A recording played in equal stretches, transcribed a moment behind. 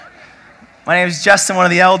My name is Justin, one of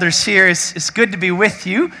the elders here. It's good to be with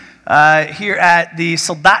you here at the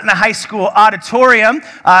Soldotna High School auditorium.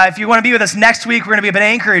 If you want to be with us next week, we're going to be up in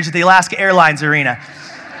Anchorage at the Alaska Airlines Arena.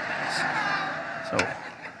 So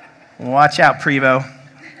watch out, Prevo.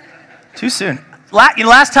 Too soon.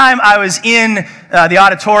 Last time I was in the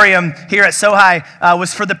auditorium here at Sohai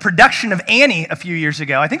was for the production of Annie a few years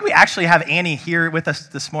ago. I think we actually have Annie here with us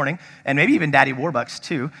this morning, and maybe even Daddy Warbucks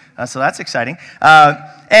too, so that's exciting.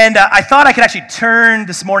 And I thought I could actually turn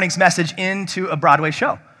this morning's message into a Broadway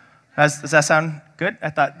show. Does that sound good? I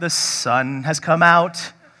thought, the sun has come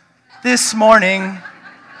out this morning.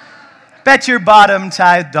 Bet your bottom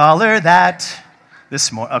tithe dollar that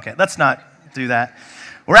this morning. Okay, let's not do that.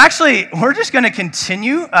 We're just going to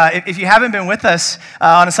continue. If you haven't been with us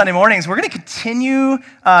on a Sunday mornings, we're going to continue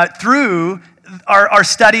through our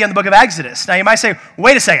study on the book of Exodus. Now, you might say,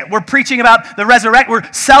 wait a second, we're preaching about the resurrection. We're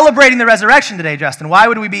celebrating the resurrection today, Justin. Why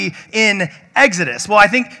would we be in Exodus? Well, I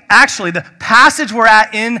think actually the passage we're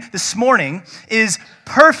at in this morning is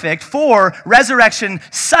perfect for Resurrection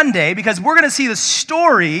Sunday because we're going to see the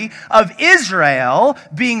story of Israel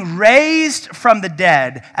being raised from the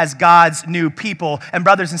dead as God's new people. And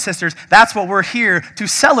brothers and sisters, that's what we're here to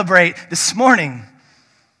celebrate this morning.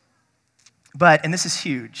 And this is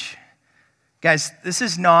huge. Guys, this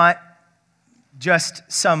is not just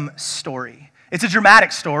some story. It's a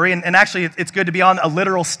dramatic story, and actually it's good to be on a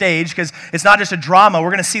literal stage because it's not just a drama. We're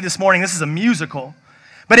going to see this morning, this is a musical.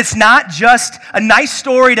 But it's not just a nice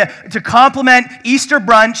story to complement Easter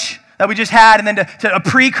brunch that we just had and then to a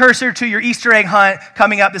precursor to your Easter egg hunt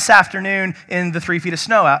coming up this afternoon in the 3 feet of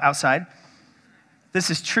snow outside.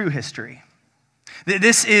 This is true history.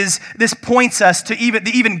 This points us to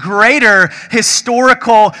the even greater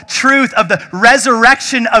historical truth of the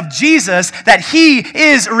resurrection of Jesus, that he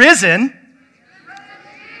is risen.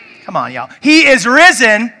 Come on, y'all. He is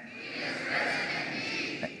risen.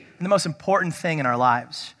 And the most important thing in our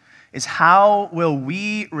lives is how will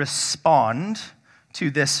we respond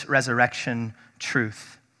to this resurrection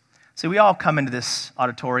truth? See, we all come into this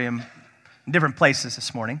auditorium in different places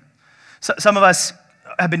this morning. So, some of us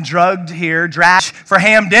have been dragged for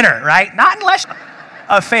ham dinner, right? Not unless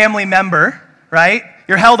a family member, right?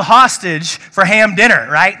 You're held hostage for ham dinner,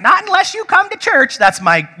 right? Not unless you come to church. That's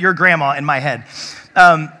your grandma in my head.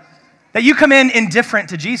 That you come in indifferent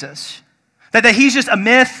to Jesus. That he's just a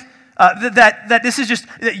myth. That this is just,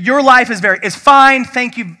 that your life is fine,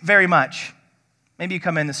 thank you very much. Maybe you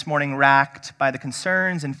come in this morning racked by the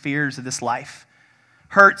concerns and fears of this life.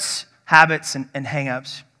 Hurts, habits, and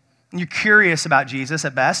hang-ups. And you're curious about Jesus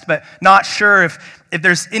at best, but not sure if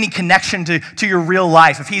there's any connection to your real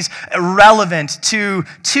life, if he's relevant to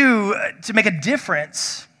make a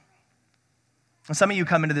difference. And some of you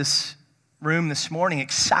come into this room this morning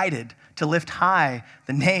excited to lift high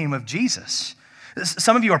the name of Jesus.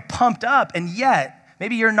 Some of you are pumped up, and yet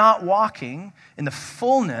maybe you're not walking in the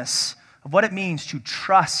fullness of what it means to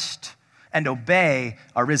trust and obey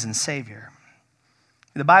our risen Savior.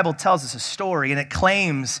 The Bible tells us a story, and it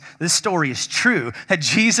claims this story is true, that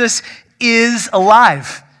Jesus is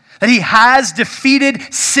alive, that he has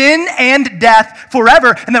defeated sin and death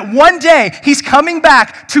forever, and that one day he's coming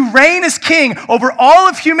back to reign as king over all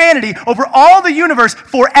of humanity, over all the universe,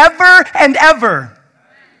 forever and ever.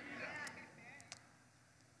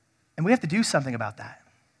 And we have to do something about that.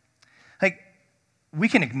 We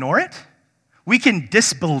can ignore it. We can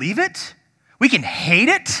disbelieve it. We can hate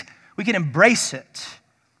it. We can embrace it.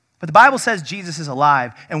 But the Bible says Jesus is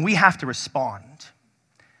alive, and we have to respond.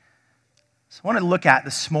 So I want to look at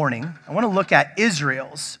this morning, I want to look at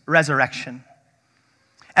Israel's resurrection.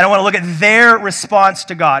 And I want to look at their response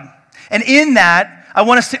to God. And in that, I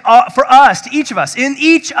want us each of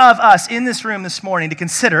us in this room this morning, to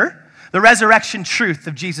consider the resurrection truth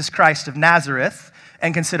of Jesus Christ of Nazareth,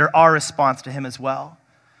 and consider our response to him as well.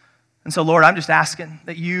 And so, Lord, I'm just asking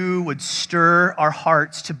that you would stir our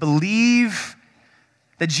hearts to believe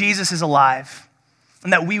that Jesus is alive,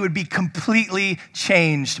 and that we would be completely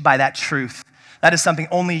changed by that truth. That is something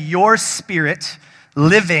only your Spirit,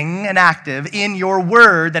 living and active, in your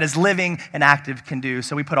word that is living and active, can do.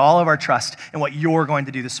 So we put all of our trust in what you're going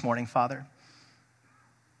to do this morning, Father.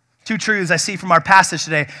 Two truths I see from our passage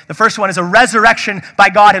today. The first one is a resurrection by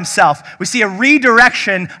God himself. We see a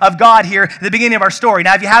redirection of God here at the beginning of our story.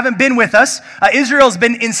 Now, if you haven't been with us, Israel's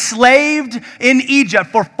been enslaved in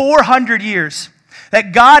Egypt for 400 years.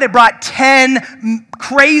 That God had brought 10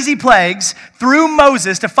 crazy plagues through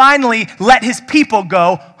Moses to finally let his people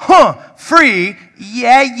go, free,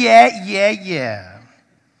 yeah.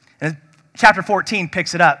 And chapter 14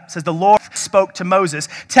 picks it up. It says, the Lord spoke to Moses,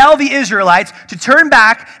 tell the Israelites to turn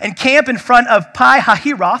back and camp in front of Pi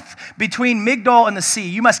Hahiroth between Migdol and the sea.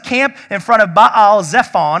 You must camp in front of Baal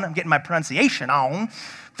Zephon. I'm getting my pronunciation on.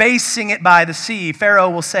 Facing it by the sea. Pharaoh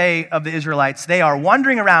will say of the Israelites, they are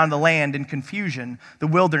wandering around the land in confusion. The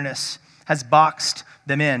wilderness has boxed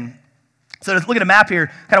them in. So let's look at a map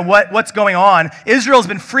here, kind of what's going on. Israel's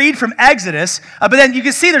been freed from Exodus, but then you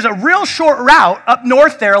can see there's a real short route up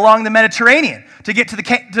north there along the Mediterranean to get to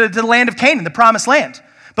the land of Canaan, the promised land.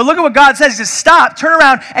 But look at what God says. He says, stop, turn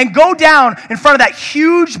around, and go down in front of that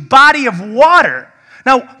huge body of water.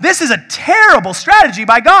 Now, this is a terrible strategy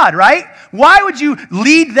by God, right? Why would you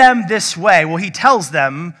lead them this way? Well, he tells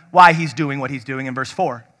them why he's doing what he's doing in verse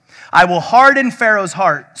 4. I will harden Pharaoh's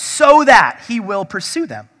heart so that he will pursue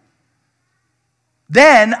them.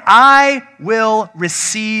 Then I will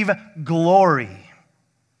receive glory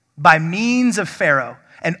by means of Pharaoh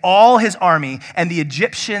and all his army, and the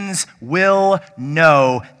Egyptians will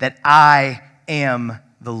know that I am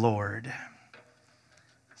the Lord.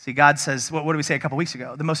 See, God says, what did we say a couple weeks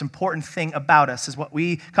ago? The most important thing about us is what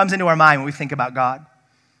comes into our mind when we think about God.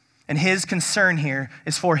 And his concern here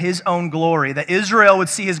is for his own glory, that Israel would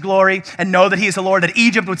see his glory and know that he is the Lord, that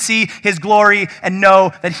Egypt would see his glory and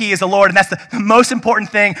know that he is the Lord. And that's the most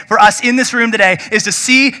important thing for us in this room today, is to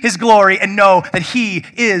see his glory and know that he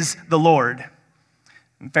is the Lord.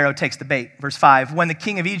 And Pharaoh takes the bait. Verse 5, when the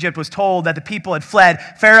king of Egypt was told that the people had fled,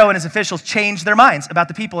 Pharaoh and his officials changed their minds about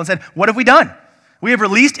the people and said, what have we done? We have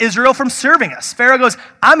released Israel from serving us. Pharaoh goes,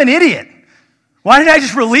 I'm an idiot. Why didn't I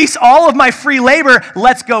just release all of my free labor?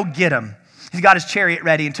 Let's go get him. He got his chariot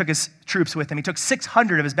ready and took his troops with him. He took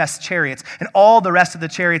 600 of his best chariots and all the rest of the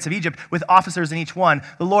chariots of Egypt with officers in each one.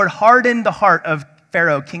 The Lord hardened the heart of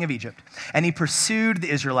Pharaoh, king of Egypt, and he pursued the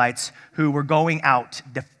Israelites who were going out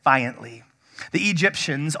defiantly. The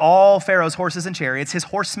Egyptians, all Pharaoh's horses and chariots, his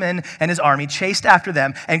horsemen and his army, chased after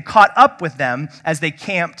them and caught up with them as they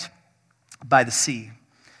camped by the sea.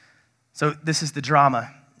 So this is the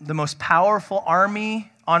drama. The most powerful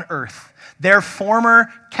army on earth, their former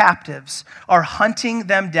captives, are hunting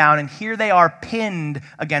them down, and here they are pinned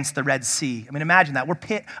against the Red Sea. I mean, imagine that. We're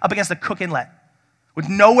up against the Cook Inlet with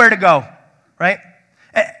nowhere to go, right?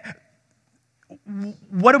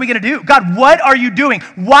 What are we going to do? God, what are you doing?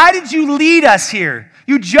 Why did you lead us here?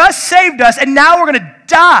 You just saved us, and now we're going to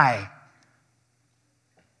die.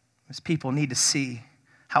 Those people need to see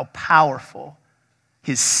how powerful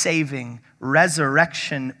his saving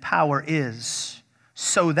resurrection power is,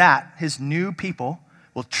 so that his new people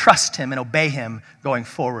will trust him and obey him going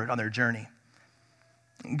forward on their journey.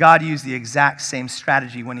 God used the exact same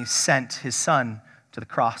strategy when he sent his son to the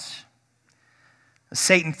cross.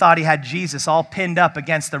 Satan thought he had Jesus all pinned up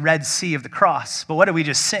against the Red Sea of the cross. But what did we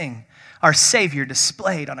just sing? Our Savior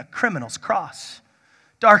displayed on a criminal's cross.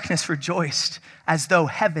 Darkness rejoiced as though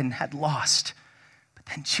heaven had lost. But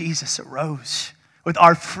then Jesus arose with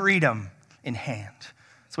our freedom in hand.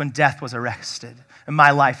 That's when death was arrested and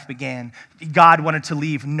my life began. God wanted to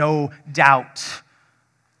leave no doubt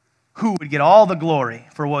who would get all the glory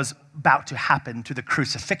for what was about to happen through the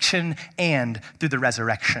crucifixion and through the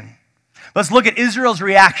resurrection. Let's look at Israel's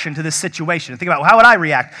reaction to this situation and think about, how would I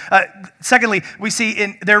react? Secondly, we see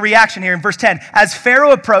in their reaction here in verse 10, as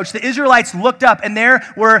Pharaoh approached, the Israelites looked up, and there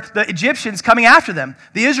were the Egyptians coming after them.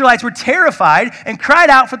 The Israelites were terrified and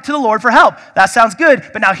cried out to the Lord for help. That sounds good,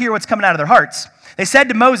 but now hear what's coming out of their hearts. They said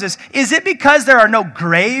to Moses, is it because there are no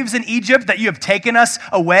graves in Egypt that you have taken us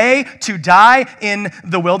away to die in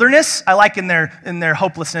the wilderness? I like in their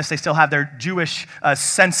hopelessness, they still have their Jewish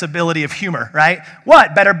sensibility of humor, right?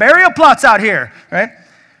 What? Better burial plots out here, right?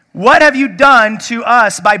 What have you done to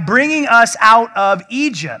us by bringing us out of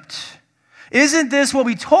Egypt? Isn't this what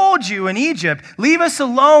we told you in Egypt? Leave us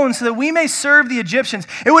alone so that we may serve the Egyptians.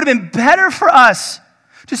 It would have been better for us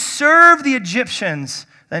to serve the Egyptians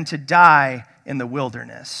than to die in the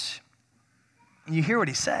wilderness. You hear what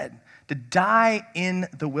he said, to die in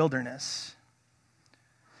the wilderness.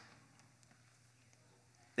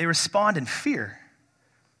 They respond in fear.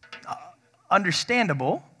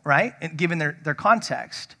 Understandable, right? Given their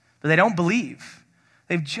context, but they don't believe.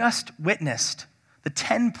 They've just witnessed the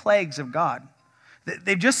 10 plagues of God.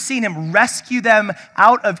 They've just seen him rescue them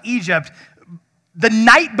out of Egypt the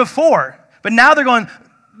night before, but now they're going,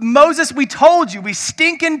 Moses, we told you, we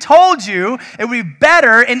stinking told you it would be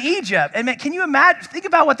better in Egypt. And man, can you imagine, think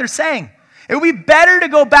about what they're saying. It would be better to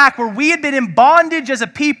go back where we had been in bondage as a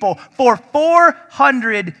people for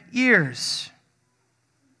 400 years.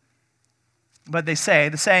 But the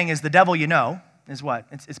saying is, the devil you know is what?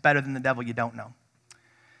 It's better than the devil you don't know.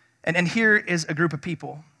 And here is a group of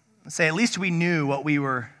people. Say, at least we knew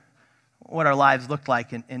what our lives looked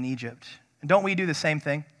like in Egypt. And don't we do the same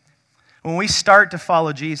thing? When we start to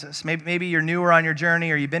follow Jesus, maybe you're newer on your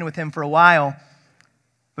journey or you've been with him for a while,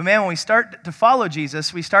 but man, when we start to follow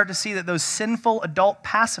Jesus, we start to see that those sinful adult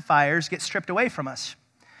pacifiers get stripped away from us.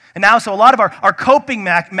 And now, so a lot of our coping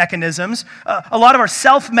mechanisms, a lot of our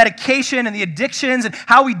self-medication and the addictions and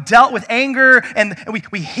how we dealt with anger and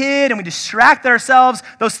we hid and we distracted ourselves,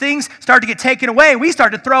 those things start to get taken away. We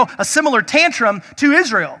start to throw a similar tantrum to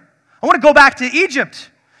Israel. I want to go back to Egypt.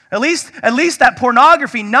 At least that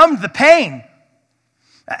pornography numbed the pain.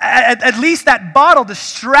 At least that bottle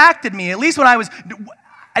distracted me. At least when I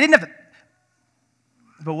didn't have to.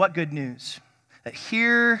 But what good news that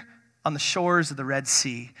here on the shores of the Red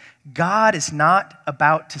Sea, God is not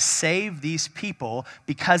about to save these people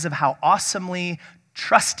because of how awesomely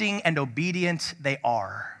trusting and obedient they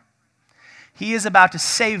are. He is about to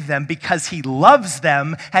save them because he loves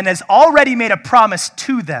them and has already made a promise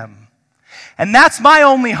to them. And that's my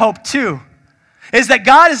only hope too, is that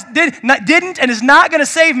God didn't and is not going to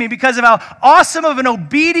save me because of how awesome of an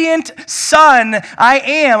obedient son I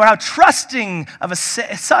am, or how trusting of a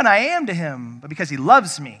son I am to him, but because he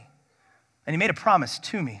loves me. And he made a promise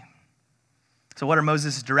to me. So what are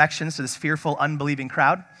Moses' directions to this fearful, unbelieving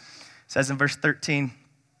crowd? It says in verse 13,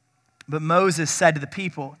 but Moses said to the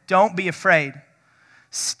people, don't be afraid.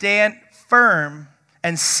 Stand firm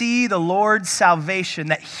and see the Lord's salvation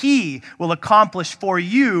that he will accomplish for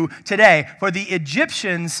you today. For the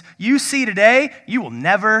Egyptians you see today, you will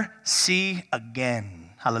never see again.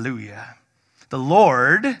 Hallelujah. The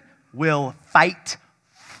Lord will fight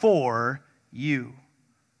for you.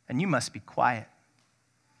 And you must be quiet.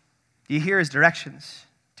 Do you hear his directions?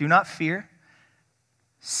 Do not fear.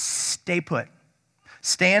 Stay put.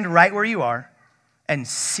 Stand right where you are and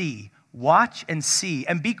see. Watch and see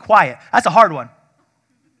and be quiet. That's a hard one,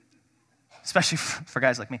 especially for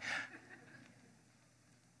guys like me.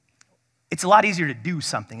 It's a lot easier to do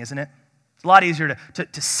something, isn't it? It's a lot easier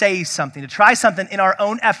to say something, to try something in our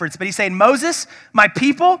own efforts. But he's saying, Moses, my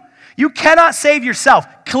people, you cannot save yourself,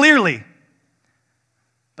 clearly.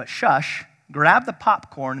 But shush, grab the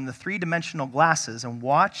popcorn and the three-dimensional glasses and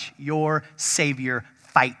watch your Savior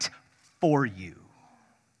fight for you.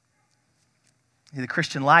 The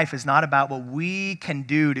Christian life is not about what we can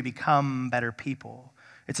do to become better people.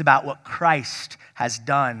 It's about what Christ has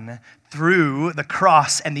done through the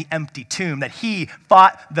cross and the empty tomb, that he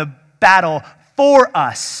fought the battle for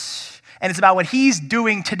us. And it's about what he's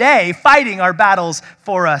doing today, fighting our battles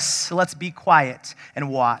for us. So let's be quiet and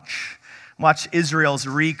watch. Watch Israel's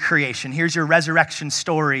recreation. Here's your resurrection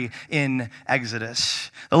story in Exodus.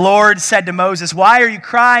 The Lord said to Moses, why are you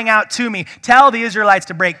crying out to me? Tell the Israelites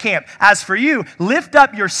to break camp. As for you, lift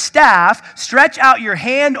up your staff, stretch out your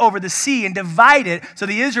hand over the sea and divide it so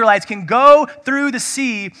the Israelites can go through the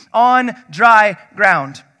sea on dry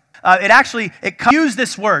ground. Use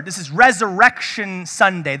this word. This is Resurrection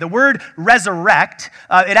Sunday. The word resurrect,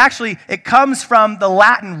 it comes from the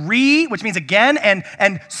Latin which means again,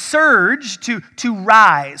 and surge, to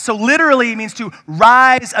rise. So literally it means to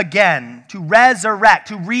rise again, to resurrect,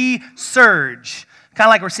 to resurge. Kind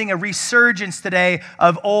of like we're seeing a resurgence today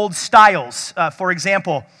of old styles. For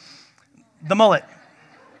example, the mullet.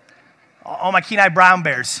 All my Kenai Brown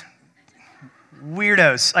Bears.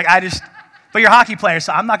 Weirdos. But you're hockey players,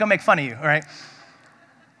 so I'm not going to make fun of you, all right?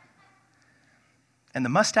 And the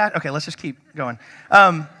mustache, okay, let's just keep going.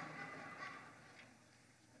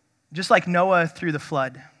 Just like Noah through the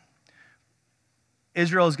flood,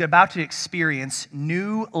 Israel is about to experience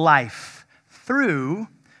new life through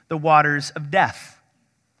the waters of death.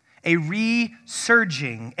 A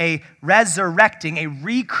resurging, a resurrecting, a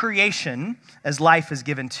recreation as life is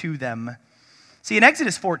given to them. See, in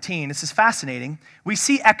Exodus 14, this is fascinating, we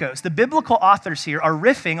see echoes. The biblical authors here are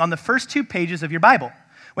riffing on the first 2 pages of your Bible.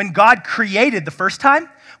 When God created the first time,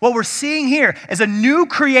 what we're seeing here is a new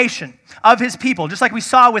creation of his people, just like we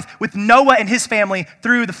saw with Noah and his family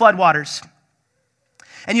through the flood waters.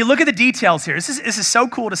 And you look at the details here. This is so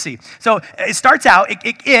cool to see. So it starts out,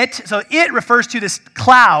 it refers to this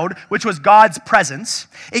cloud, which was God's presence.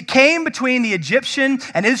 It came between the Egyptian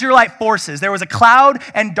and Israelite forces. There was a cloud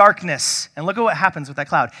and darkness. And look at what happens with that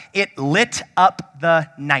cloud. It lit up the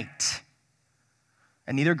night.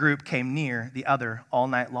 And neither group came near the other all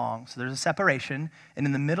night long. So there's a separation. And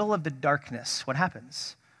in the middle of the darkness, what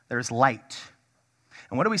happens? There's light.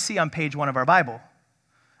 And what do we see on page 1 of our Bible?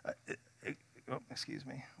 Excuse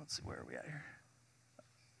me. Let's see, where are we at here?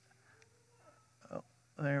 Oh,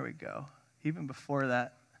 there we go. Even before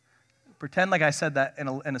that, pretend like I said that in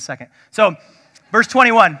a second. So, verse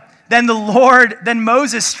 21. Then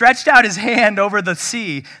Moses stretched out his hand over the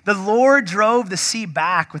sea. The Lord drove the sea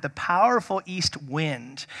back with a powerful east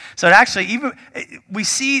wind. So it actually, we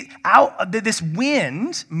see this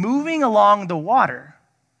wind moving along the water.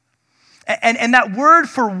 And that word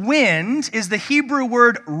for wind is the Hebrew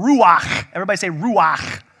word ruach. Everybody say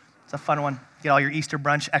ruach. It's a fun one. Get all your Easter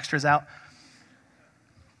brunch extras out.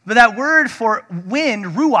 But that word for wind,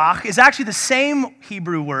 ruach, is actually the same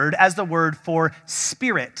Hebrew word as the word for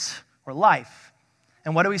spirit or life.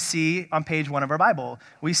 And what do we see on page 1 of our Bible?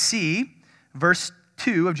 We see verse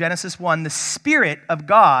 2 of Genesis 1, the Spirit of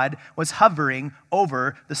God was hovering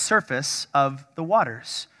over the surface of the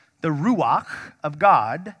waters. The ruach of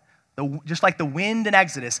God, just like the wind in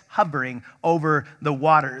Exodus, hovering over the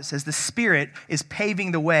waters as the Spirit is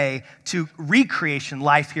paving the way to recreation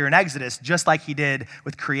life here in Exodus, just like he did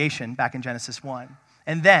with creation back in Genesis 1.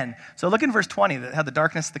 And then, so look in verse 20, how the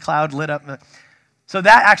darkness of the cloud lit up. So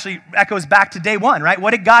that actually echoes back to day 1, right?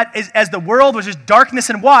 What did God, as the world was just darkness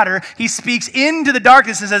and water, he speaks into the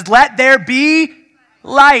darkness and says, let there be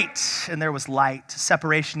light. And there was light,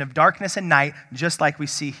 separation of darkness and night, just like we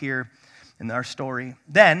see here in our story.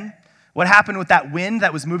 Then, what happened with that wind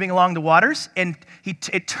that was moving along the waters? And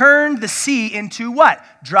it turned the sea into what?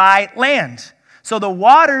 Dry land. So the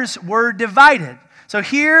waters were divided. So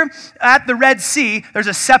here at the Red Sea, there's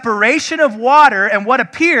a separation of water, and what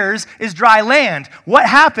appears is dry land. What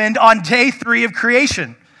happened on day 3 of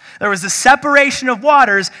creation? There was the separation of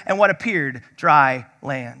waters, and what appeared? Dry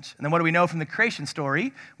land. And then what do we know from the creation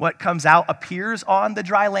story? What comes out appears on the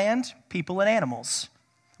dry land? People and animals.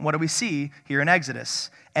 And what do we see here in Exodus?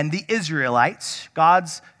 And the Israelites,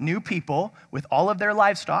 God's new people, with all of their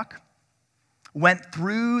livestock, went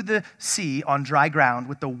through the sea on dry ground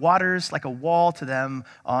with the waters like a wall to them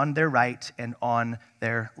on their right and on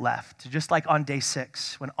their left. Just like on day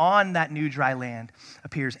 6, when on that new dry land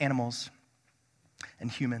appears animals and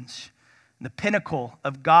humans. And the pinnacle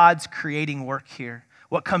of God's creating work here,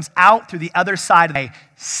 what comes out through the other side of a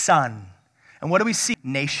sun. And what do we see?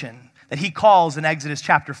 Nation. That he calls in Exodus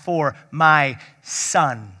chapter 4, my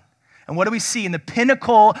son. And what do we see in the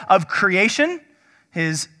pinnacle of creation?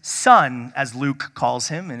 His son, as Luke calls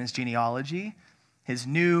him in his genealogy, his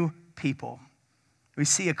new people. We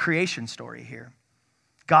see a creation story here.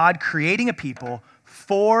 God creating a people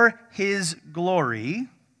for his glory,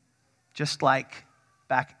 just like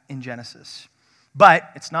back in Genesis. But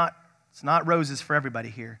it's not roses for everybody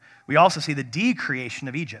here. We also see the decreation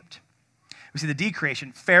of Egypt. We see the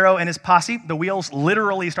decreation. Pharaoh and his posse, the wheels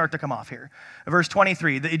literally start to come off here. Verse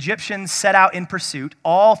 23, the Egyptians set out in pursuit,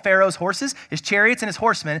 all Pharaoh's horses, his chariots, and his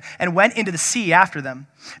horsemen, and went into the sea after them.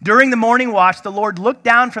 During the morning watch, the Lord looked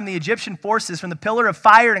down from the Egyptian forces from the pillar of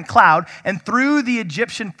fire and cloud and threw the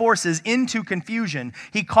Egyptian forces into confusion.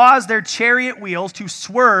 He caused their chariot wheels to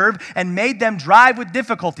swerve and made them drive with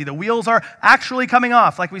difficulty. The wheels are actually coming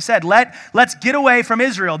off. Like we said, let's get away from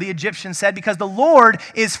Israel, the Egyptians said, because the Lord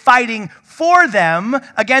is fighting for them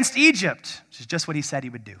against Egypt, which is just what he said he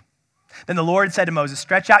would do. Then the Lord said to Moses,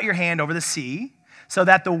 stretch out your hand over the sea so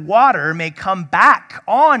that the water may come back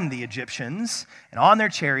on the Egyptians and on their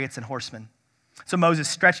chariots and horsemen. So Moses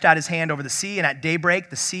stretched out his hand over the sea, and at daybreak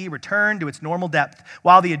the sea returned to its normal depth.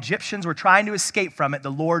 While the Egyptians were trying to escape from it,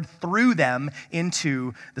 the Lord threw them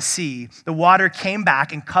into the sea. The water came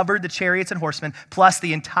back and covered the chariots and horsemen, plus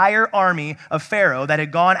the entire army of Pharaoh that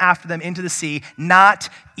had gone after them into the sea. Not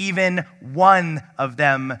even one of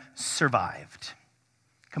them survived.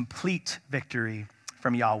 Complete victory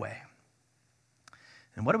from Yahweh.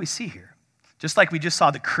 And what do we see here? Just like we just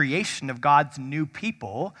saw the creation of God's new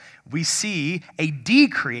people, we see a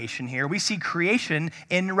decreation here. We see creation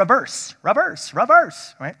in reverse, right?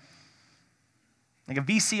 Like a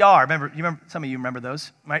VCR. Remember, some of you remember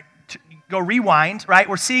those, right? Go rewind, right?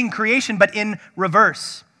 We're seeing creation, but in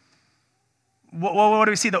reverse. What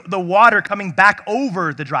do we see? The water coming back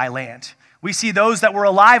over the dry land. We see those that were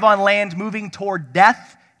alive on land moving toward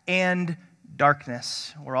death and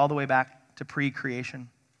darkness. We're all the way back to pre-creation.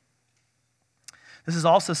 This is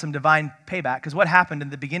also some divine payback, because what happened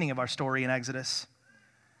in the beginning of our story in Exodus?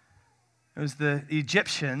 It was the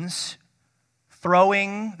Egyptians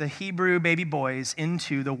throwing the Hebrew baby boys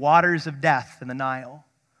into the waters of death in the Nile.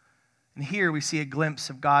 And here we see a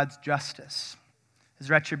glimpse of God's justice,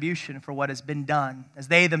 his retribution for what has been done, as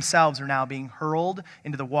they themselves are now being hurled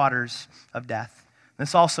into the waters of death. And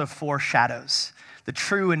this also foreshadows the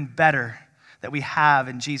true and better, that we have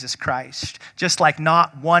in Jesus Christ. Just like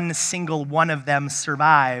not one single one of them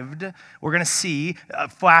survived, we're going to see,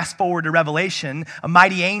 fast forward to Revelation, a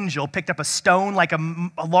mighty angel picked up a stone like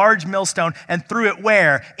a large millstone and threw it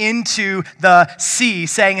where? Into the sea,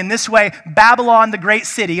 saying in this way, Babylon, the great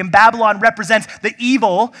city, and Babylon represents the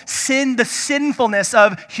evil, sin, the sinfulness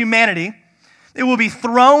of humanity. It will be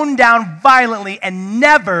thrown down violently and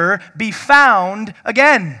never be found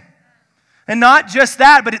again. And not just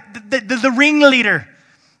that, but the ringleader.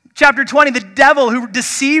 Chapter 20, the devil who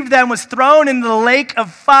deceived them was thrown into the lake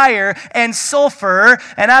of fire and sulfur.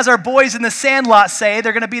 And as our boys in the Sandlot say,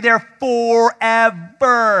 they're going to be there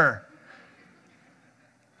forever.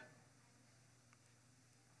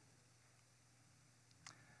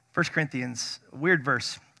 First Corinthians, a weird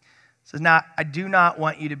verse. It says, now, I do not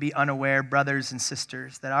want you to be unaware, brothers and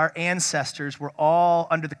sisters, that our ancestors were all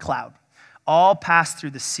under the cloud. All passed through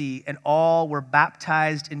the sea, and all were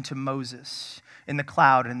baptized into Moses in the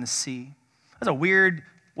cloud and in the sea. That's a weird,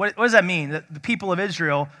 what does that mean? That the people of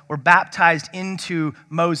Israel were baptized into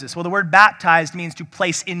Moses. Well, the word baptized means to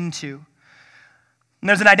place into. And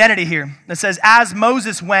there's an identity here that says, as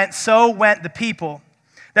Moses went, so went the people.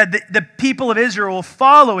 That the people of Israel were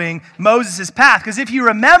following Moses' path. Because if you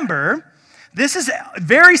remember, this is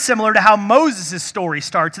very similar to how Moses' story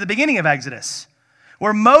starts at the beginning of Exodus,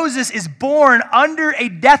 where Moses is born under a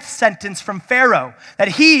death sentence from Pharaoh, that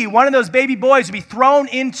he, one of those baby boys, would be thrown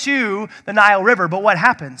into the Nile River. But what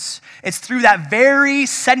happens? It's through that very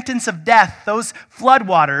sentence of death, those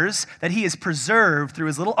floodwaters, that he is preserved through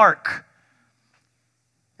his little ark.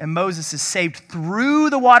 And Moses is saved through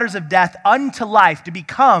the waters of death unto life to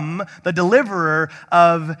become the deliverer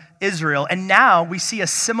of Israel. And now we see a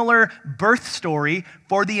similar birth story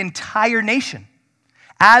for the entire nation.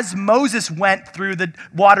 As Moses went through the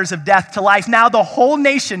waters of death to life, now the whole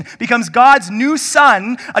nation becomes God's new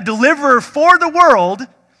son, a deliverer for the world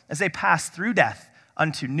as they pass through death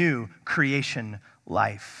unto new creation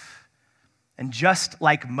life. And just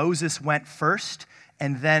like Moses went first,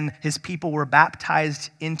 and then his people were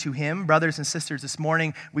baptized into him, brothers and sisters, this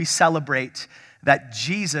morning we celebrate that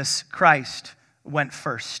Jesus Christ went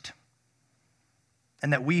first,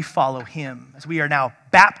 and that we follow him as we are now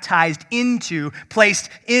baptized into, placed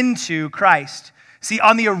into Christ. See,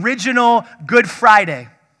 on the original Good Friday,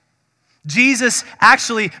 Jesus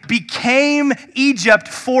actually became Egypt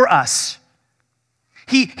for us.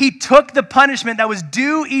 He took the punishment that was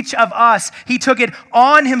due each of us. He took it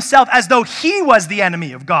on himself as though he was the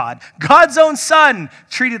enemy of God. God's own son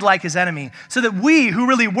treated like his enemy, so that we, who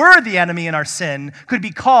really were the enemy in our sin, could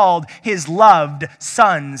be called his loved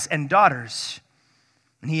sons and daughters.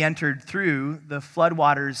 And he entered through the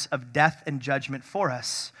floodwaters of death and judgment for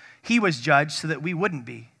us. He was judged so that we wouldn't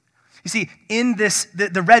be. You see, in this,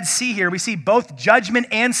 the Red Sea here, we see both judgment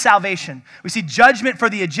and salvation. We see judgment for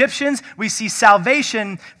the Egyptians. We see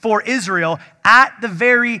salvation for Israel at the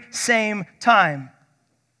very same time.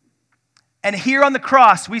 And here on the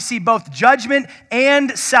cross, we see both judgment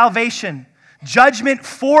and salvation. Judgment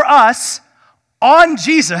for us on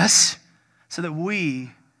Jesus so that we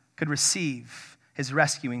could receive his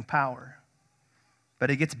rescuing power. But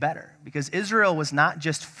it gets better, because Israel was not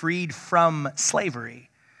just freed from slavery.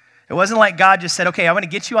 It wasn't like God just said, okay, I'm going to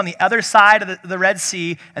get you on the other side of the Red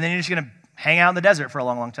Sea, and then you're just going to hang out in the desert for a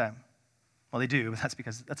long, long time. Well, they do, but that's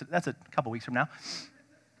because that's a couple weeks from now.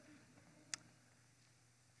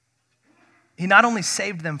 He not only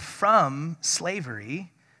saved them from slavery,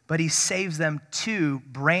 but he saves them to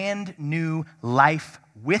brand new life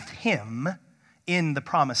with him in the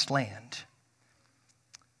promised land.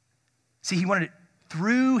 See, he wanted to,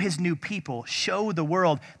 through his new people, show the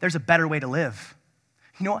world there's a better way to live.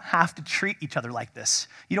 You don't have to treat each other like this.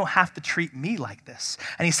 You don't have to treat me like this.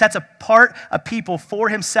 And he sets apart a people for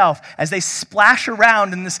himself as they splash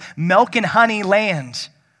around in this milk and honey land,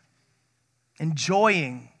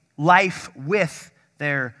 enjoying life with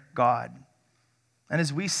their God. And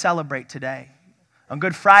as we celebrate today, on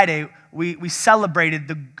Good Friday, we celebrated,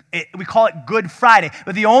 we call it Good Friday.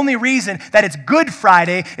 But the only reason that it's Good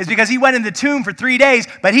Friday is because he went in the tomb for 3 days,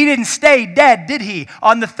 but he didn't stay dead, did he?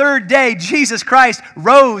 On the third day, Jesus Christ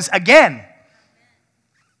rose again.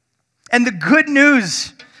 And the good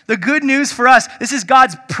news for us, this is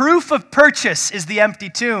God's proof of purchase, is the empty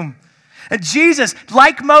tomb. And Jesus,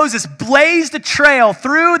 like Moses, blazed a trail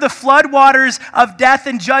through the floodwaters of death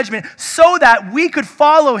and judgment so that we could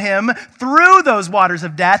follow him through those waters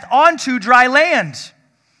of death onto dry land,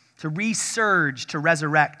 to resurge, to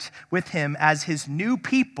resurrect with him as his new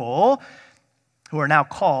people, who are now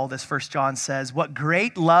called, as 1 John says, what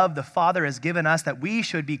great love the Father has given us that we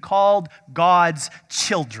should be called God's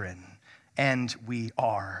children, and we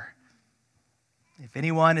are. If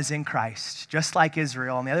anyone is in Christ, just like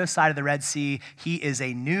Israel on the other side of the Red Sea, he is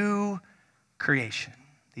a new creation.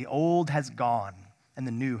 The old has gone and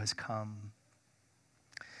the new has come.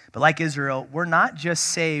 But like Israel, we're not just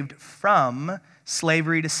saved from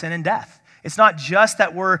slavery to sin and death. It's not just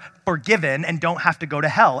that we're forgiven and don't have to go to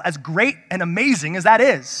hell, as great and amazing as that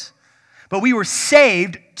is. But we were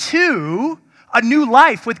saved to a new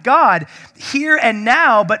life with God here and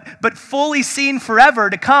now, but fully seen forever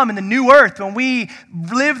to come in the new earth when we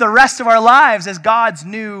live the rest of our lives as God's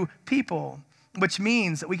new people, which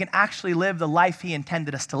means that we can actually live the life he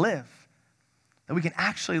intended us to live, that we can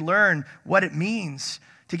actually learn what it means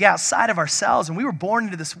to get outside of ourselves. When we were born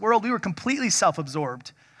into this world, we were completely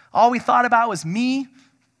self-absorbed. All we thought about was me,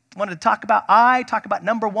 wanted to talk about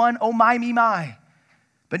number one, oh my, me, my.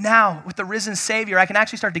 But now, with the risen Savior, I can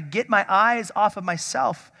actually start to get my eyes off of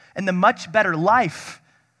myself and the much better life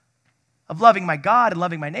of loving my God and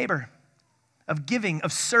loving my neighbor, of giving,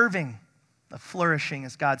 of serving, of flourishing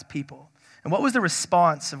as God's people. And what was the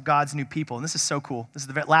response of God's new people? And this is so cool. This is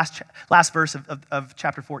the last verse of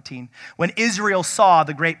chapter 14. When Israel saw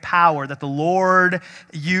the great power that the Lord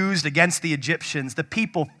used against the Egyptians, the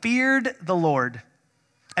people feared the Lord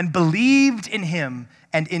and believed in him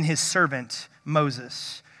and in his servant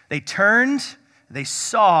Moses. They turned, they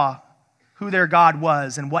saw who their God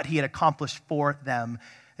was and what he had accomplished for them.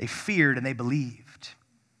 They feared and they believed.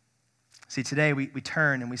 See, today we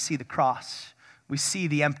turn and we see the cross. We see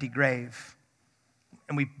the empty grave.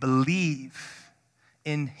 And we believe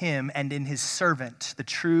in him and in his servant, the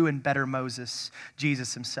true and better Moses,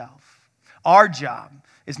 Jesus himself. Our job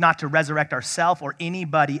is not to resurrect ourselves or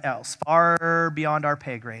anybody else, far beyond our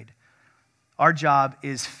pay grade. Our job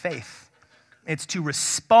is faith. It's to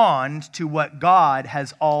respond to what God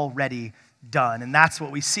has already done. And that's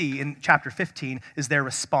what we see in chapter 15 is their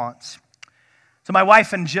response. So my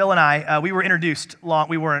wife and Jill and I, we were introduced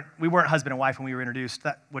we weren't husband and wife when we were introduced.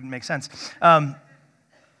 That wouldn't make sense.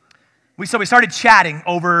 We started chatting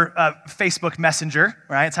over Facebook Messenger,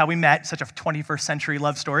 right? It's how we met, such a 21st century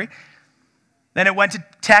love story. Then it went to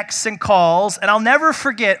texts and calls, and I'll never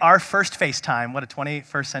forget our first FaceTime. What a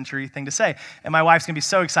 21st century thing to say. And my wife's going to be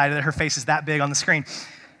so excited that her face is that big on the screen.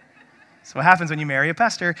 That's what happens when you marry a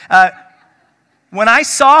pastor. When I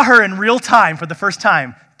saw her in real time for the first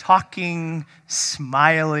time, talking,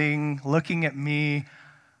 smiling, looking at me,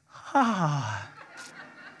 and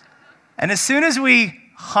as soon as we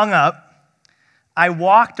hung up, I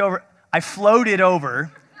floated over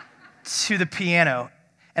to the piano,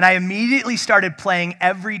 and I immediately started playing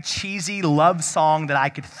every cheesy love song that I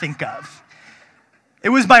could think of. It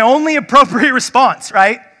was my only appropriate response,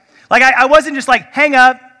 right? Like, I wasn't just like, hang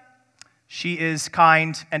up. She is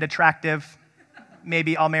kind and attractive.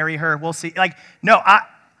 Maybe I'll marry her. We'll see. Like, no,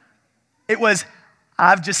 it was,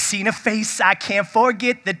 I've just seen a face. I can't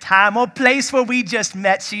forget the time or place where we just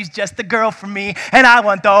met. She's just the girl for me, and I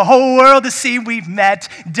want the whole world to see we've met.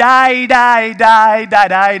 Die, die, die, die,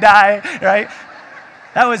 die, die, right?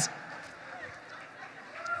 That was...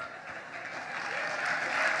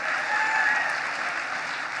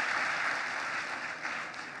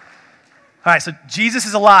 All right, so Jesus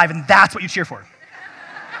is alive, and that's what you cheer for.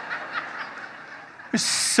 There's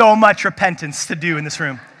so much repentance to do in this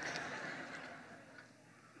room.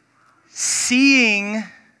 Seeing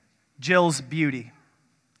Jill's beauty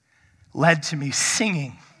led to me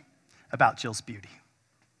singing about Jill's beauty.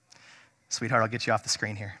 Sweetheart, I'll get you off the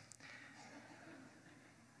screen here.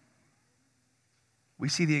 We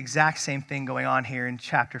see the exact same thing going on here in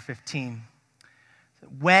chapter 15.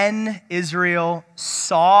 When Israel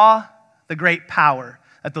saw the great power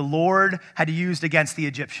that the Lord had used against the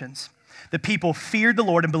Egyptians, the people feared the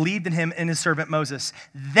Lord and believed in him and his servant Moses.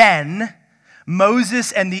 Then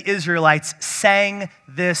Moses and the Israelites sang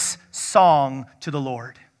this song to the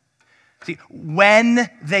Lord. See,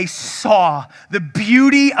 when they saw the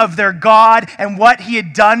beauty of their God and what he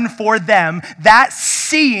had done for them, that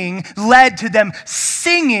seeing led to them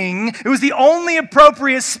singing. It was the only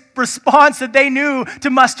appropriate response that they knew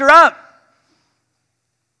to muster up.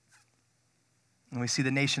 And we see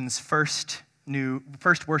the nation's first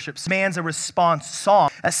worship demands a response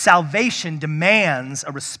song. Salvation demands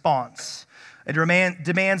a response. It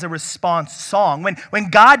demands a response song. When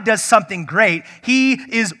God does something great, he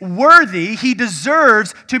is worthy, he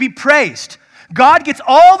deserves to be praised. God gets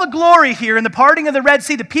all the glory here in the parting of the Red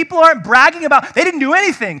Sea. The people aren't bragging about, they didn't do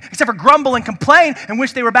anything except for grumble and complain and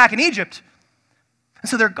wish they were back in Egypt. And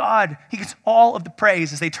so their God, he gets all of the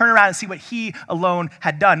praise as they turn around and see what he alone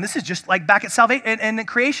had done. This is just like back at salvation and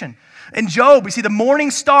creation. In Job, we see the morning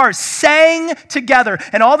stars sang together,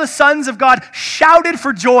 and all the sons of God shouted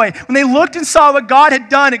for joy. When they looked and saw what God had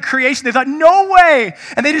done at creation, they thought, no way!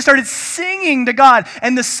 And they just started singing to God.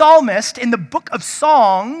 And the psalmist in the book of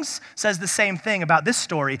Songs says the same thing about this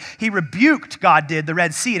story. He rebuked, God did, the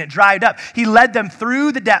Red Sea, and it dried up. He led them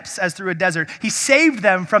through the depths as through a desert. He saved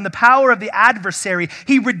them from the power of the adversary.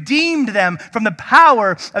 He redeemed them from the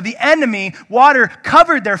power of the enemy. Water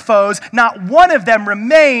covered their foes. Not one of them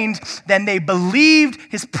remained. Then they believed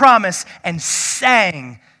his promise and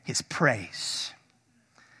sang his praise.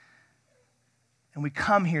 And we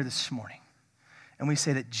come here this morning and we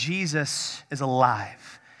say that Jesus is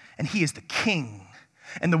alive and he is the King.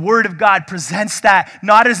 And the Word of God presents that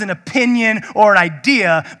not as an opinion or an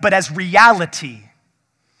idea, but as reality.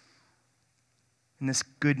 And this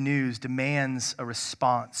good news demands a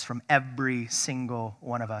response from every single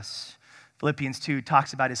one of us. Philippians 2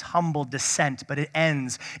 talks about his humble descent, but it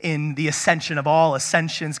ends in the ascension of all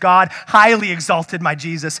ascensions. God highly exalted my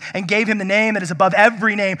Jesus and gave him the name that is above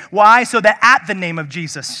every name. Why? So that at the name of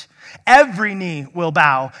Jesus, every knee will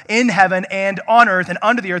bow in heaven and on earth and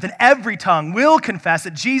under the earth, and every tongue will confess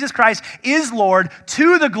that Jesus Christ is Lord,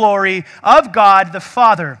 to the glory of God the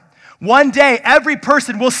Father. One day, every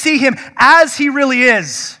person will see him as he really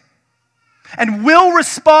is and will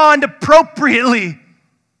respond appropriately.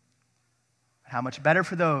 How much better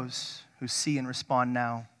for those who see and respond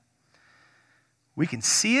now. We can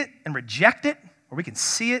see it and reject it, or we can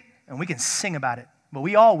see it and we can sing about it. But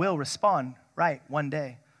we all will respond, right, one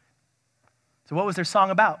day. So what was their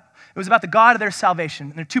song about? It was about the God of their salvation.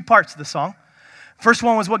 And there are two parts of the song. First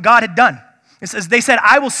one was what God had done. It says, they said,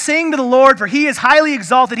 I will sing to the Lord, for he is highly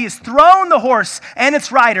exalted. He has thrown the horse and its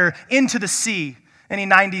rider into the sea. Any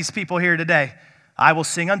 90s people here today? I will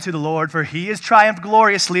sing unto the Lord, for he has triumphed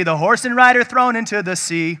gloriously, the horse and rider thrown into the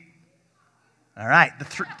sea. All right,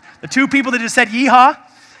 the two people that just said yeehaw,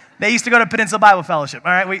 they used to go to Peninsula Bible Fellowship.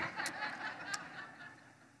 All right,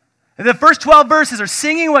 the first 12 verses are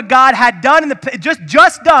singing what God had done,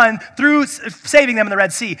 just done through saving them in the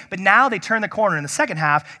Red Sea. But now they turn the corner, and the second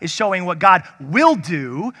half is showing what God will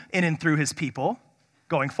do in and through his people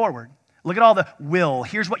going forward. Look at all the will.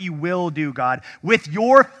 Here's what you will do, God. With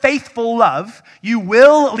your faithful love, you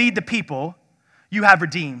will lead the people you have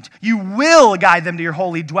redeemed. You will guide them to your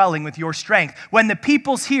holy dwelling with your strength. When the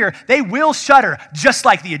peoples hear, they will shudder, just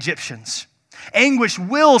like the Egyptians. Anguish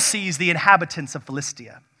will seize the inhabitants of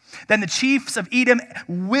Philistia. Then the chiefs of Edom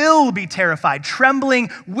will be terrified.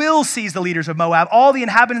 Trembling will seize the leaders of Moab. All the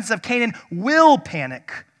inhabitants of Canaan will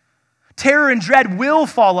panic. Terror and dread will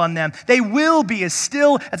fall on them. They will be as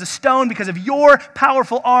still as a stone because of your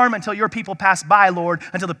powerful arm until your people pass by, Lord,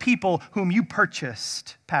 until the people whom you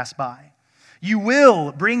purchased pass by. You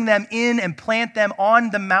will bring them in and plant them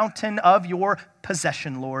on the mountain of your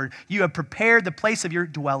possession, Lord. You have prepared the place of your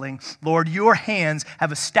dwelling. Lord, your hands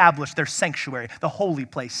have established their sanctuary, the holy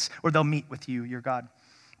place where they'll meet with you, your God.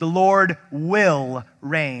 The Lord will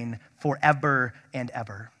reign forever and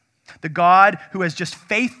ever. The God who has just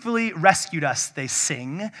faithfully rescued us, they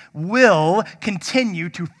sing, will continue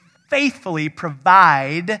to faithfully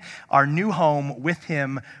provide our new home with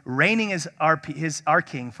him, reigning as our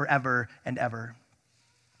King forever and ever.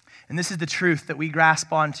 And this is the truth that we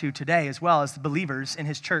grasp onto today as well as the believers in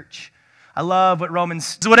his church. I love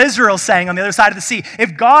what Israel's saying on the other side of the sea.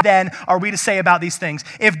 If God, then are we to say about these things?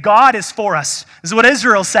 If God is for us, this is what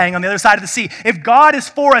Israel's saying on the other side of the sea. If God is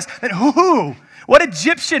for us, then who? What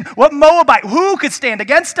Egyptian, what Moabite, who could stand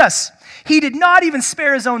against us? He did not even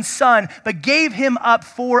spare his own son, but gave him up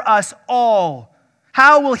for us all.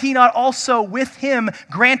 How will he not also with him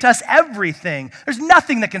grant us everything? There's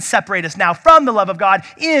nothing that can separate us now from the love of God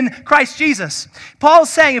in Christ Jesus. Paul's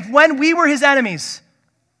saying if when we were his enemies,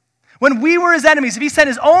 if he sent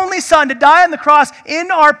his only son to die on the cross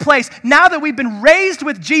in our place, now that we've been raised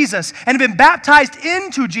with Jesus and have been baptized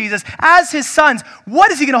into Jesus as his sons,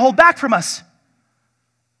 what is he going to hold back from us?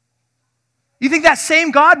 You think that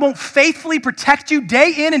same God won't faithfully protect you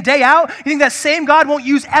day in and day out? You think that same God won't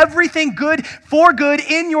use everything good for good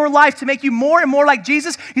in your life to make you more and more like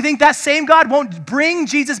Jesus? You think that same God won't bring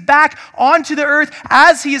Jesus back onto the earth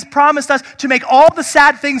as he has promised us to make all the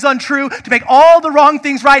sad things untrue, to make all the wrong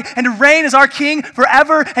things right, and to reign as our King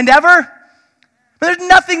forever and ever? But there's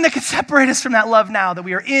nothing that can separate us from that love now that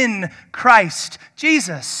we are in Christ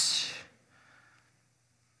Jesus.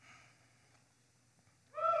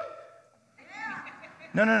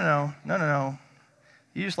 No.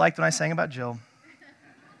 You just liked when I sang about Jill.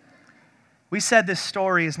 We said this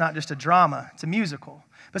story is not just a drama, it's a musical.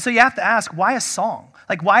 But so you have to ask, why a song?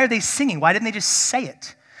 Like, why are they singing? Why didn't they just say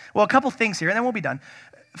it? Well, a couple things here, and then we'll be done.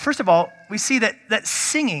 First of all, we see that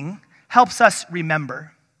singing helps us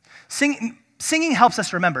remember. Singing helps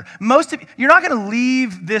us remember. You're not going to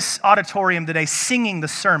leave this auditorium today singing the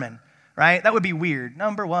sermon, right? That would be weird.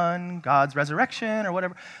 Number one, God's resurrection or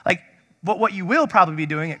whatever. But what you will probably be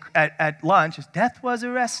doing at lunch is, death was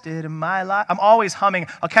arrested in my life. I'm always humming.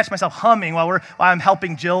 I'll catch myself humming while I'm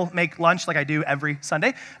helping Jill make lunch like I do every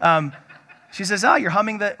Sunday. She says, oh, you're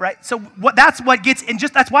humming right? So that's what gets in,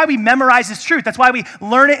 that's why we memorize this truth. That's why we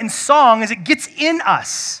learn it in song, is it gets in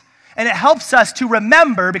us. And it helps us to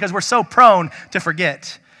remember because we're so prone to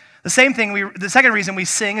forget. The second reason we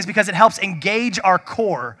sing is because it helps engage our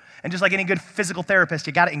core. And just like any good physical therapist,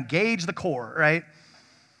 you got to engage the core, right?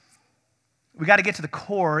 We got to get to the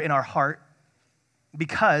core in our heart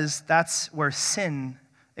because that's where sin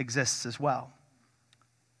exists as well.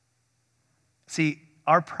 See,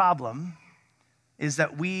 our problem is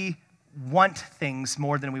that we want things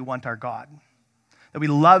more than we want our God. That we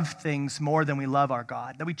love things more than we love our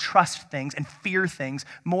God. That we trust things and fear things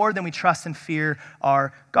more than we trust and fear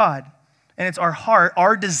our God. And it's our heart,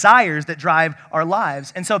 our desires that drive our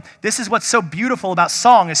lives. And so this is what's so beautiful about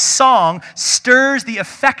song, is song stirs the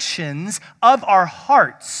affections of our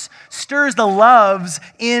hearts, stirs the loves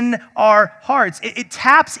in our hearts. It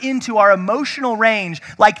taps into our emotional range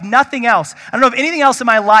like nothing else. I don't know of anything else in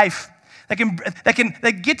my life that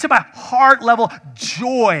can get to my heart level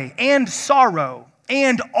joy and sorrow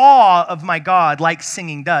and awe of my God like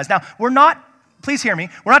singing does. Now, please hear me,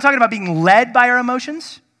 we're not talking about being led by our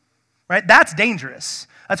emotions, right? That's dangerous.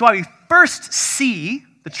 That's why we first see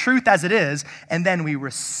the truth as it is, and then we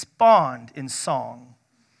respond in song.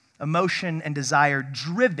 Emotion and desire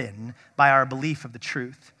driven by our belief of the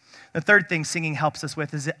truth. The third thing singing helps us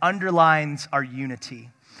with is it underlines our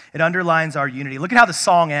unity. It underlines our unity. Look at how the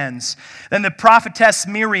song ends. Then the prophetess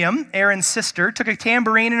Miriam, Aaron's sister, took a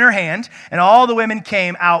tambourine in her hand, and all the women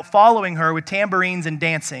came out following her with tambourines and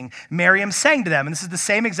dancing. Miriam sang to them, and this is the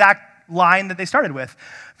same exact line that they started with.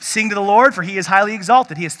 Sing to the Lord, for he is highly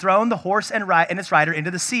exalted. He has thrown the horse and its rider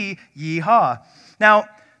into the sea. Yee-haw. Now,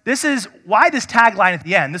 this is why this tagline at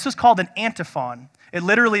the end. This was called an antiphon. It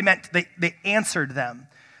literally meant they answered them.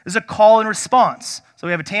 This is a call and response. So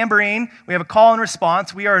we have a tambourine, we have a call and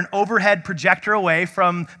response. We are an overhead projector away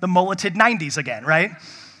from the mulleted 90s again, right?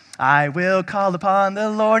 I will call upon the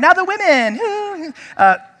Lord. Now the women.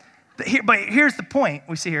 But here's the point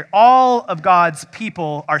we see here. All of God's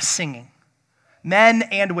people are singing. Men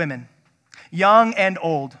and women, young and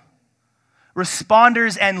old,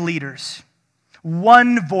 responders and leaders.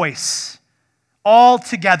 One voice. All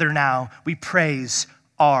together now we praise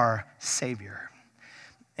our Savior.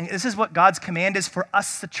 And this is what God's command is for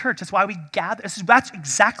us, the church. That's why we gather. That's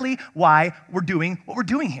exactly why we're doing what we're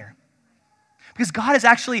doing here. Because God is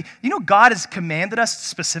actually, God has commanded us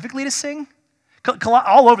specifically to sing?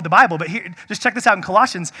 All over the Bible, but here, just check this out in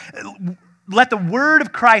Colossians. Let the word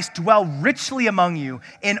of Christ dwell richly among you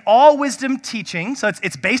in all wisdom teaching. So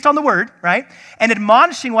it's based on the word, right? And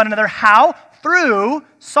admonishing one another how? Through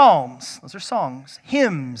psalms. Those are songs.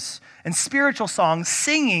 Hymns and spiritual songs,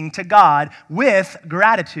 singing to God with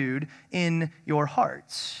gratitude in your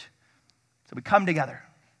hearts. So we come together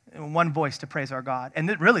in one voice to praise our God.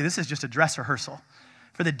 And really, this is just a dress rehearsal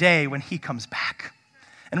for the day when he comes back.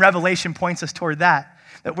 And Revelation points us toward that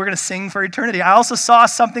we're going to sing for eternity. I also saw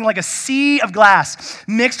something like a sea of glass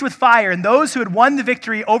mixed with fire, and those who had won the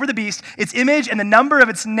victory over the beast, its image and the number of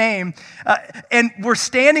its name, and were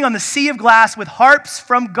standing on the sea of glass with harps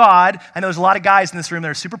from God. I know there's a lot of guys in this room that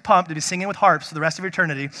are super pumped to be singing with harps for the rest of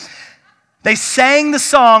eternity. They sang the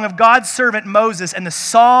song of God's servant Moses and the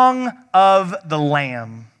song of the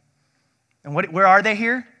Lamb. And where are they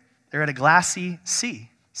here? They're at a glassy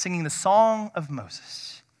sea, singing the song of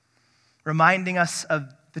Moses, reminding us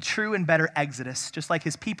of the true and better Exodus, just like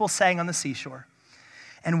his people sang on the seashore.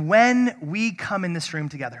 And when we come in this room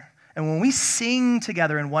together, and when we sing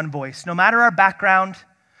together in one voice, no matter our background,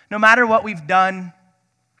 no matter what we've done,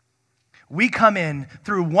 we come in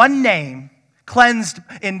through one name, cleansed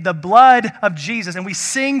in the blood of Jesus, and we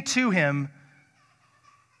sing to him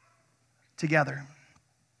together.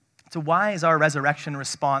 So why is our resurrection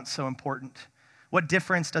response so important? What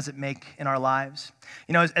difference does it make in our lives?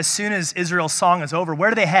 As soon as Israel's song is over, where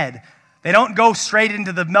do they head? They don't go straight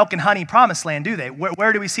into the milk and honey promised land, do they?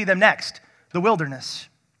 Where do we see them next? The wilderness.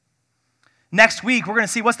 Next week, we're going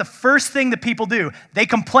to see what's the first thing that people do. They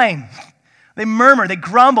complain. They murmur. They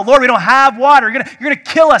grumble. Lord, we don't have water. You're going to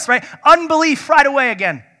kill us, right? Unbelief right away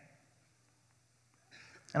again.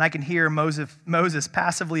 And I can hear Moses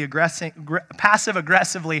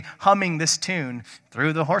passive-aggressively humming this tune,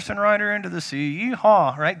 threw the horse and rider into the sea,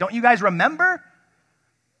 yee-haw, right? Don't you guys remember?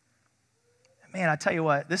 Man, I tell you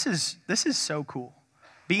what, this is so cool.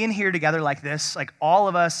 Being here together like this, like all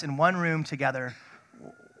of us in one room together,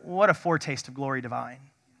 what a foretaste of glory divine.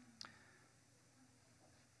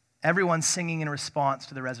 Everyone's singing in response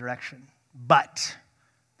to the resurrection. But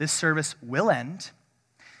this service will end,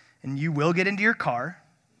 and you will get into your car.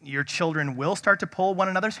 Your children will start to pull one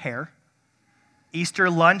another's hair. Easter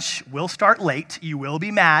lunch will start late. You will be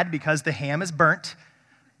mad because the ham is burnt.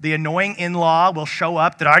 The annoying in-law will show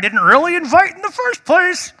up that I didn't really invite in the first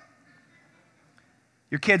place.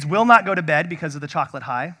 Your kids will not go to bed because of the chocolate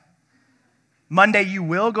high. Monday, you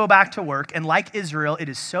will go back to work, and like Israel, it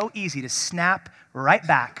is so easy to snap right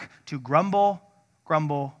back to grumble,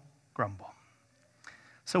 grumble, grumble.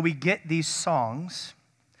 So we get these songs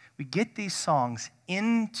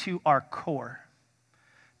into our core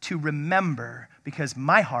to remember, because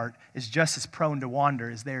my heart is just as prone to wander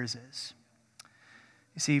as theirs is.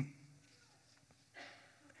 You see,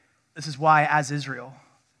 this is why, as Israel,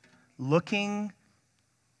 looking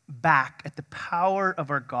back at the power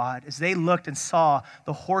of our God, as they looked and saw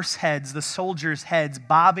the horse heads, the soldiers' heads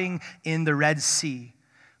bobbing in the Red Sea,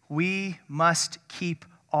 we must keep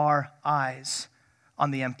our eyes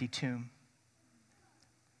on the empty tomb.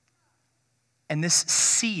 And this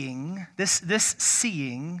seeing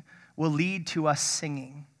will lead to us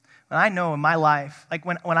singing. And I know in my life, like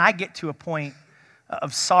when I get to a point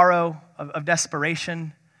of sorrow, of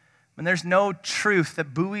desperation, when there's no truth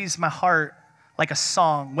that buoys my heart like a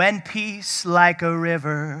song, when peace like a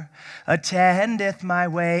river attendeth my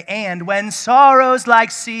way, and when sorrows like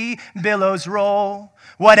sea billows roll,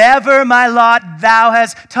 whatever my lot thou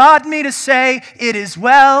hast taught me to say, it is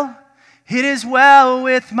well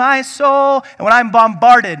with my soul. And when I'm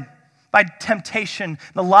bombarded by temptation,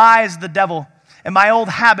 the lies of the devil, and my old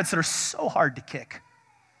habits that are so hard to kick,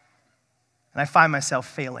 and I find myself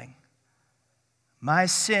failing, my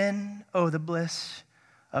sin, oh the bliss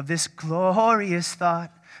of this glorious thought,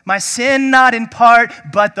 my sin not in part,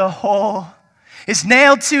 but the whole, is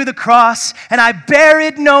nailed to the cross, and I bear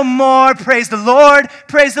it no more. Praise the Lord,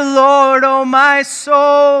 oh my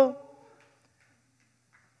soul.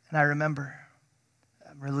 And I remember,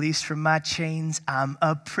 I'm released from my chains, I'm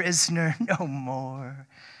a prisoner no more.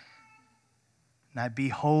 And I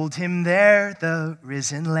behold him there, the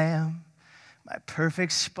risen Lamb, my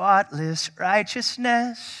perfect, spotless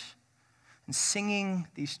righteousness, and singing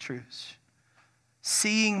these truths,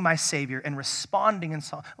 seeing my Savior and responding in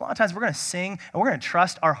song. A lot of times we're going to sing and we're going to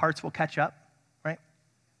trust our hearts will catch up, right?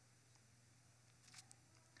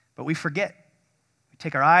 But we forget. We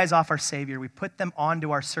take our eyes off our Savior. We put them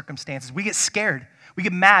onto our circumstances. We get scared. We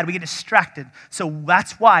get mad. We get distracted. So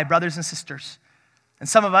that's why, brothers and sisters, and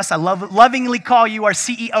some of us, I lovingly call you our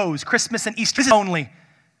CEOs, Christmas and Easter only.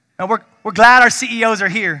 Now we're glad our CEOs are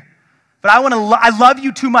here. But I love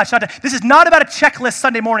you too much. This is not about a checklist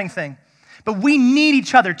Sunday morning thing. But we need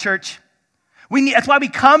each other, church. That's why we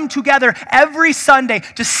come together every Sunday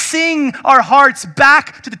to sing our hearts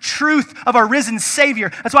back to the truth of our risen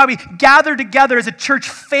Savior. That's why we gather together as a church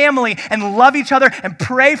family and love each other and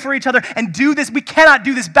pray for each other and do this. We cannot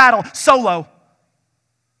do this battle solo.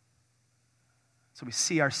 So we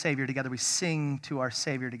see our Savior together. We sing to our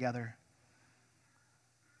Savior together.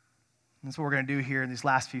 And that's what we're going to do here in these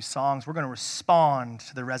last few songs. We're going to respond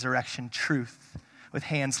to the resurrection truth with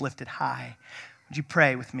hands lifted high. Would you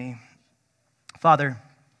pray with me? Father,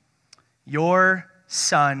 your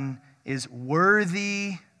Son is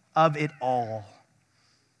worthy of it all.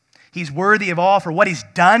 He's worthy of all for what he's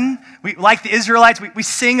done. Like the Israelites, we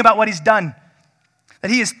sing about what he's done.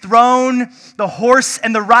 That he has thrown the horse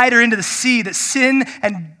and the rider into the sea, that sin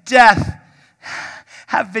and death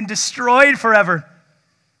have been destroyed forever,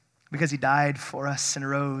 because he died for us and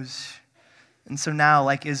rose. And so now,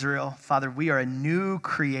 like Israel, Father, we are a new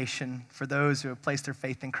creation for those who have placed their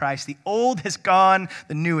faith in Christ. The old has gone,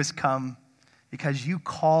 the new has come, because you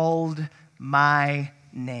called my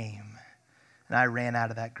name, and I ran out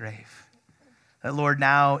of that grave. That, Lord,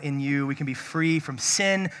 now in you we can be free from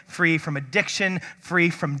sin, free from addiction, free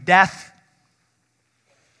from death.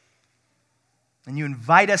 And you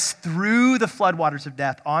invite us through the floodwaters of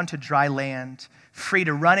death onto dry land, free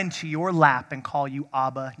to run into your lap and call you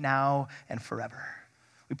Abba now and forever.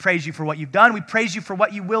 We praise you for what you've done. We praise you for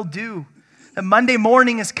what you will do. The Monday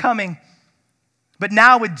morning is coming. But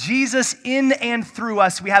now with Jesus in and through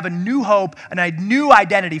us, we have a new hope and a new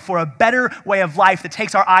identity for a better way of life that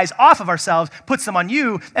takes our eyes off of ourselves, puts them on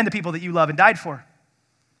you and the people that you love and died for.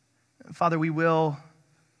 Father, we will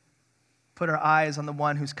put our eyes on the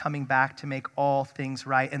one who's coming back to make all things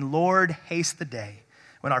right. And Lord, haste the day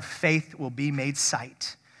when our faith will be made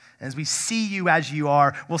sight. And as we see you as you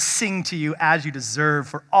are, we'll sing to you as you deserve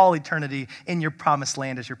for all eternity in your promised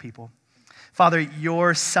land as your people. Father,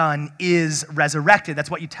 your Son is resurrected. That's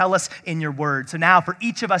what you tell us in your word. So now for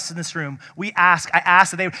each of us in this room, I ask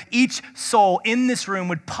that each soul in this room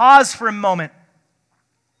would pause for a moment.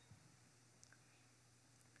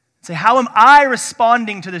 Say, how am I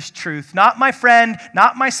responding to this truth? Not my friend,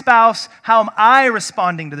 not my spouse. How am I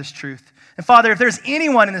responding to this truth? And Father, if there's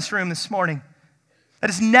anyone in this room this morning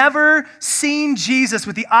that has never seen Jesus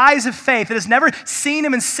with the eyes of faith, that has never seen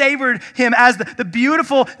him and savored him as the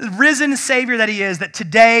beautiful, risen Savior that he is, that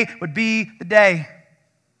today would be the day.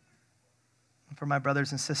 And for my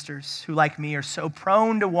brothers and sisters who, like me, are so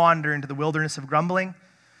prone to wander into the wilderness of grumbling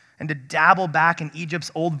and to dabble back in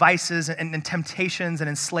Egypt's old vices and temptations and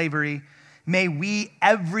in slavery, may we,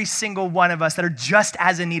 every single one of us that are just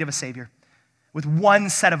as in need of a Savior, with one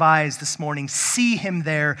set of eyes this morning, see him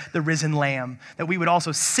there, the risen Lamb, that we would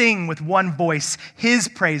also sing with one voice his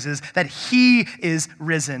praises, that he is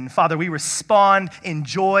risen. Father, we respond in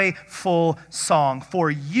joyful song, for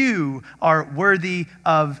you are worthy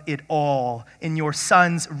of it all. In your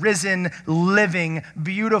Son's risen, living,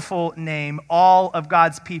 beautiful name, all of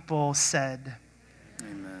God's people said,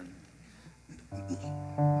 Amen.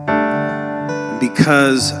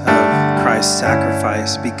 Because of Christ's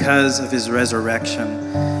sacrifice, because of his resurrection,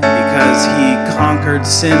 because he conquered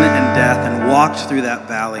sin and death and walked through that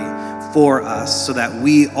valley for us so that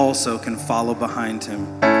we also can follow behind him,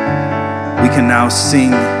 we can now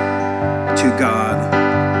sing to God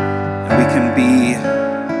and we can be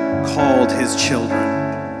called his children.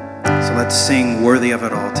 So let's sing Worthy of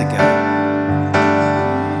It All together.